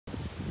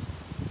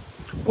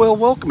Well,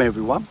 welcome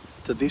everyone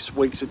to this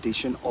week's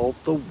edition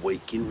of the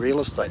Week in Real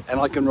Estate,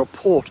 and I can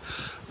report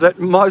that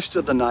most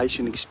of the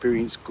nation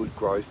experienced good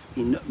growth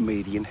in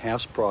median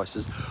house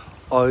prices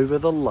over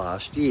the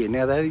last year.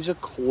 Now that is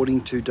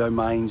according to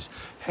Domain's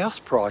house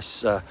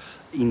price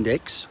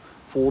index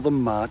for the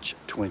March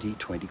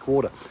 2020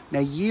 quarter. Now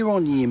year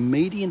on year,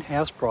 median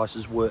house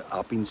prices were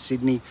up in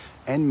Sydney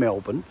and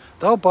Melbourne.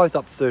 They were both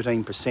up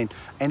 13%,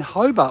 and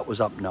Hobart was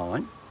up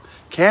 9%,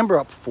 Canberra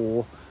up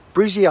 4%,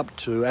 Brizzy up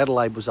 2%,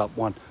 Adelaide was up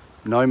 1%.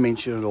 No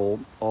mention at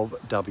all of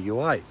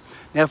WA.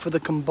 Now for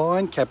the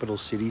combined capital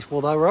cities,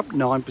 well, they were up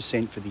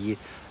 9% for the year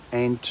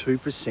and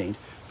 2%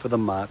 for the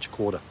March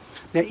quarter.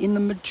 Now in the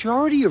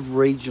majority of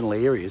regional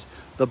areas,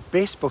 the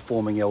best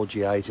performing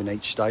LGAs in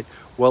each state,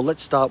 well,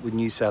 let's start with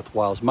New South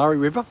Wales. Murray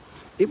River,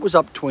 it was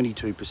up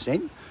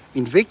 22%.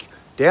 In Vic,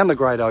 down the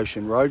Great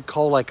Ocean Road,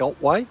 Cole Lake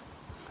Otway,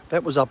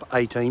 that was up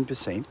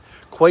 18%.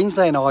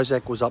 Queensland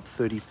Isaac was up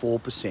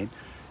 34%.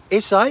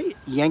 SA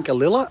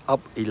Yankalilla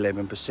up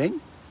 11%.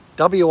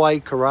 WA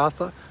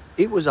Karratha,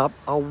 it was up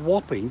a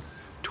whopping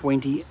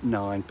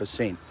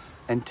 29%.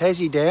 And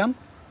Tassie down,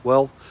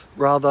 well,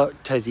 rather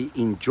Tassie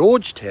in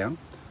Georgetown,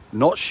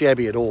 not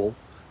shabby at all,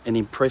 an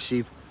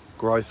impressive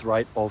growth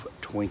rate of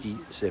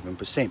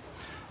 27%.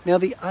 Now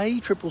the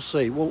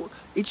ACCC, well,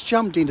 it's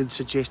jumped in and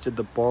suggested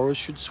that borrowers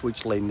should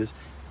switch lenders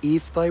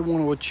if they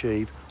want to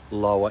achieve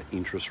lower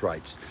interest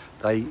rates.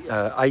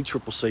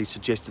 ACCC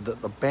suggested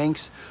that the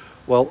banks,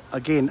 well,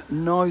 again,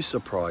 no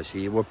surprise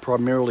here, we're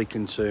primarily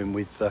concerned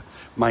with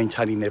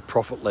maintaining their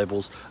profit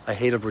levels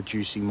ahead of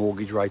reducing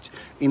mortgage rates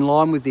in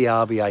line with the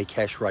RBA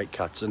cash rate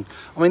cuts. And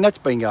I mean, that's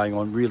been going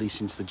on really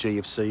since the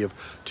GFC of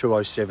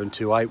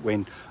 2007-08,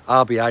 when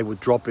RBA would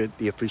drop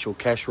the official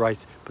cash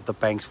rates, but the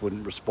banks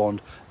wouldn't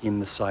respond in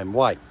the same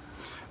way.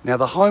 Now,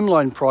 the home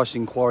loan price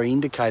inquiry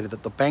indicated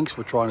that the banks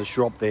were trying to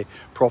shore up their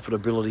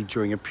profitability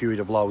during a period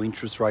of low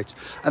interest rates,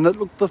 and that,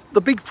 look,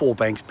 the big four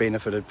banks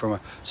benefited from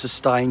a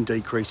sustained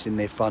decrease in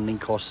their funding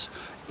costs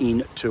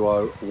in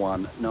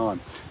 2019.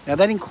 Now,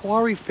 that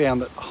inquiry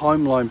found that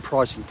home loan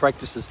pricing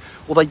practices,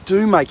 well, they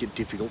do make it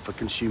difficult for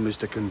consumers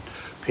to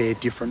compare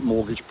different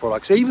mortgage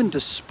products, even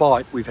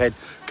despite we've had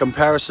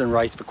comparison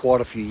rates for quite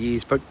a few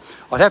years. But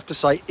I'd have to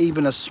say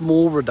even a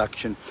small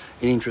reduction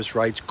in interest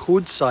rates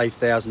could save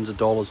thousands of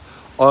dollars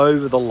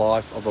over the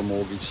life of a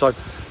mortgage. So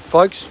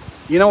folks,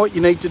 you know what you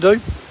need to do?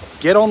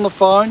 Get on the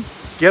phone,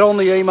 get on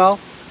the email,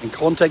 and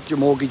contact your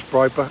mortgage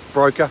broker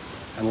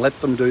and let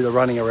them do the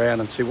running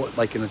around and see what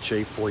they can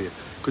achieve for you.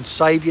 Could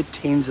save you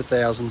tens of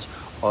thousands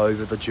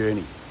over the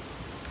journey.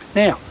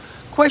 Now,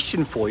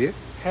 question for you,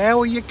 how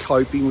are you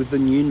coping with the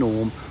new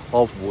norm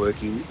of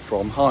working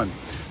from home?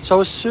 So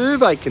a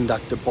survey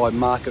conducted by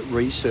market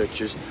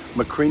researchers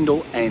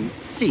McCrindle and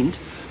Cint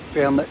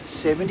found that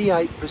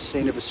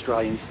 78% of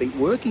Australians think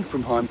working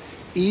from home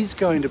is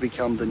going to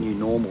become the new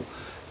normal.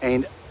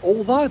 And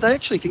although they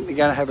actually think they're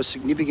going to have a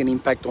significant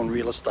impact on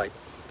real estate,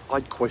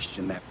 I'd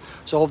question that.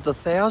 So of the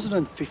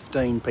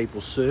 1,015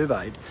 people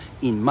surveyed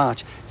in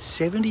March,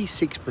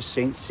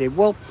 76% said,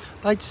 well,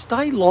 they'd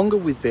stay longer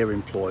with their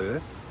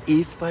employer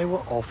if they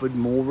were offered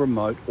more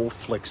remote or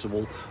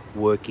flexible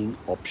working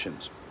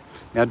options.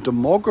 Now,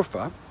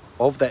 demographer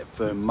of that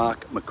firm,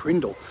 Mark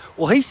McCrindle,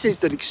 well, he says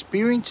that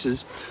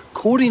experiences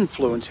could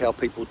influence how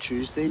people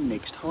choose their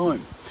next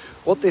home.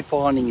 What they're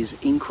finding is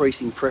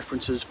increasing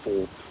preferences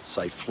for,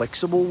 say,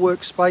 flexible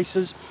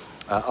workspaces,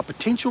 a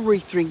potential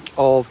rethink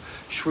of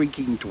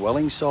shrinking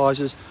dwelling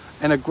sizes,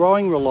 and a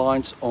growing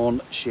reliance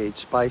on shared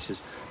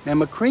spaces. Now,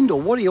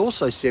 McCrindle, what he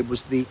also said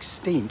was the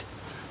extent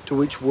to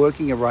which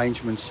working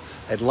arrangements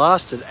had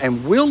lasted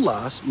and will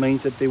last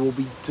means that they will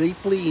be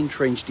deeply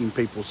entrenched in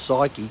people's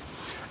psyche,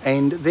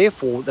 and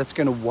therefore that's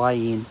going to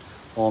weigh in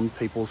on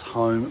people's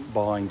home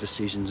buying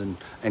decisions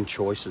and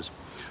choices.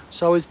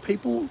 So as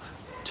people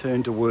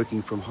turn to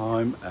working from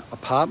home,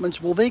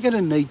 apartments, well, they're going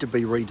to need to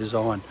be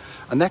redesigned,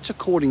 and that's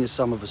according to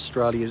some of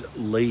Australia's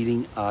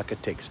leading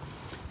architects.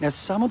 Now,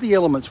 some of the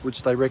elements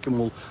which they reckon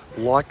will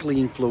likely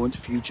influence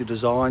future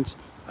designs,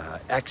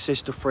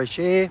 access to fresh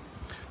air,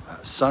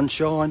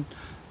 sunshine,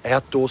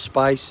 outdoor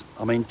space.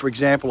 I mean, for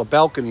example, a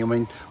balcony,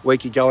 where you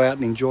could go out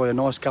and enjoy a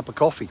nice cup of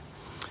coffee.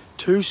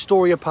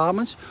 Two-storey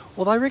apartments,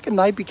 well, they reckon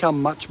they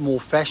become much more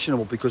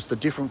fashionable because the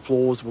different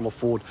floors will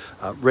afford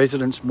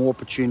residents more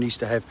opportunities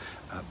to have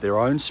their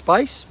own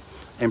space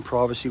and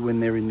privacy when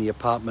they're in the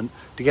apartment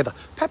together.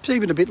 Perhaps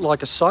even a bit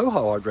like a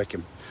Soho, I'd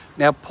reckon.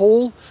 Now,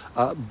 Paul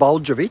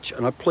Buljevic,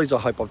 and I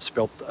hope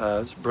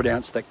I've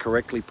pronounced that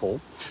correctly,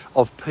 Paul,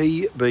 of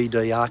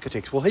PBD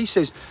Architects, well, he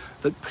says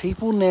that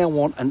people now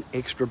want an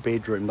extra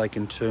bedroom they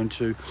can turn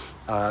to,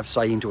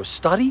 say, into a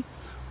study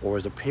or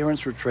as a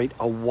parents' retreat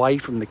away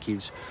from the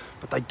kids,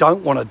 but they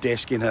don't want a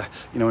desk in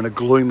a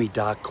gloomy,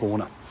 dark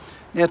corner.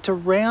 Now, to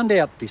round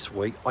out this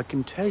week, I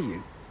can tell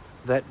you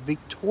that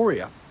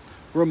Victoria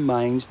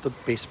remains the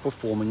best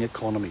performing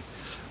economy,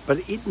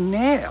 but it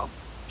now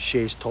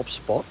shares top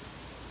spot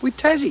with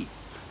Tassie.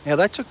 Now,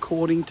 that's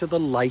according to the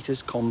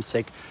latest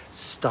CommSec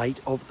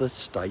State of the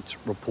States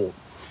report.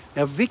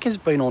 Now, Vic has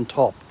been on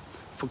top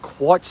for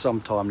quite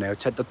some time now.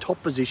 It's had the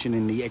top position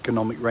in the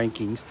economic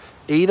rankings,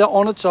 either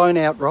on its own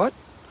outright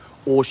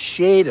or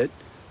shared it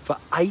for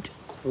 8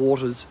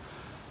 quarterly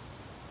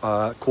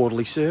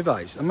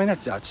surveys. I mean,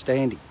 that's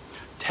outstanding.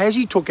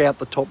 Tassie took out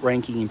the top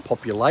ranking in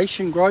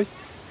population growth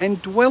and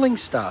dwelling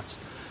starts.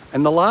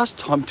 And the last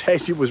time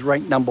Tassie was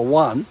ranked number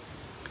 1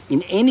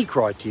 in any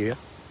criteria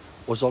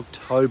was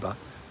October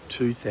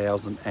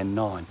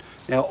 2009.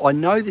 Now, I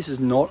know this is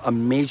not a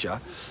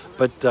measure,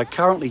 but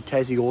currently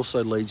Tassie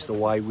also leads the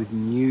way with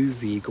new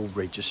vehicle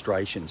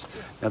registrations.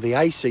 Now, the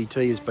ACT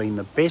has been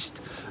the best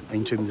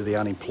in terms of the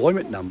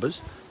unemployment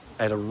numbers,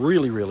 at a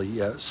really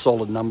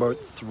solid number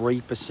at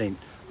 3%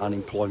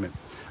 unemployment.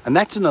 And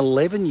that's an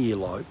 11-year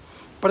low,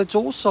 but it's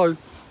also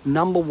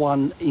number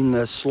 1 in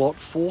the slot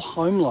for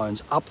home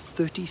loans, up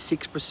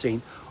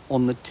 36%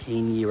 on the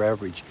 10-year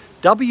average.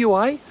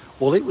 WA,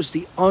 well, it was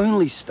the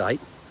only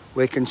state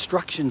where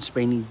construction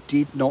spending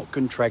did not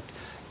contract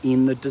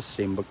in the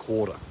December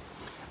quarter.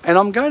 And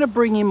I'm going to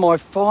bring in my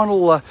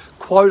final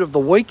quote of the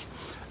week,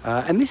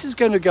 and this is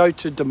going to go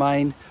to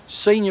Domain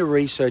Senior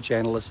Research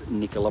Analyst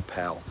Nicola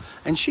Powell.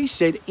 And she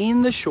said,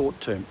 in the short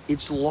term,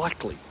 it's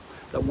likely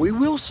that we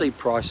will see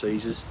price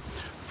eases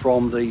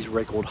from these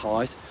record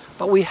highs,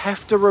 but we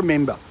have to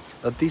remember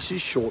that this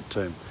is short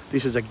term.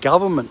 This is a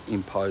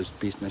government-imposed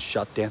business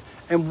shutdown,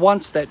 and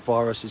once that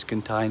virus is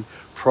contained,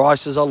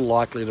 prices are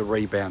likely to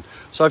rebound.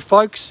 So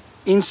folks,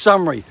 in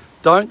summary,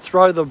 don't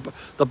throw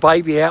the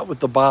baby out with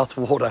the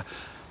bathwater.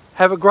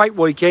 Have a great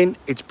weekend.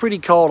 It's pretty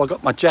cold. I've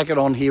got my jacket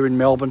on here in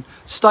Melbourne.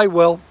 Stay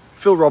well.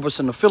 Phil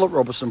Robison of Philip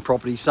Robison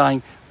Property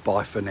saying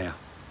bye for now.